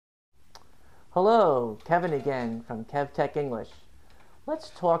Hello, Kevin again from KevTech English. Let's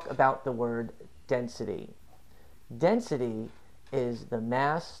talk about the word density. Density is the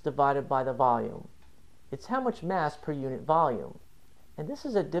mass divided by the volume. It's how much mass per unit volume. And this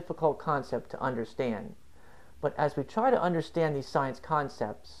is a difficult concept to understand. But as we try to understand these science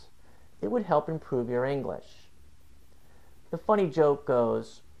concepts, it would help improve your English. The funny joke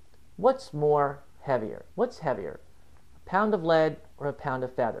goes, what's heavier? What's heavier, a pound of lead or a pound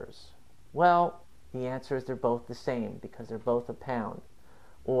of feathers? Well, the answer is they're both the same because they're both a pound.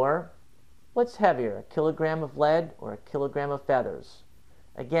 Or, what's heavier, a kilogram of lead or a kilogram of feathers?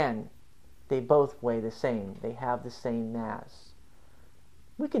 Again, they both weigh the same. They have the same mass.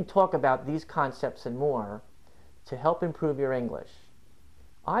 We can talk about these concepts and more to help improve your English.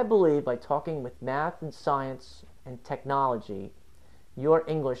 I believe by talking with math and science and technology, your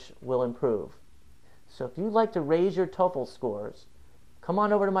English will improve. So if you'd like to raise your TOEFL scores, come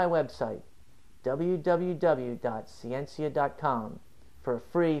on over to my website, www.ciencia.com, for a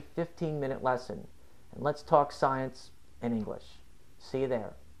free 15-minute lesson. And let's talk science and English. See you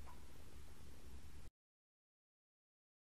there.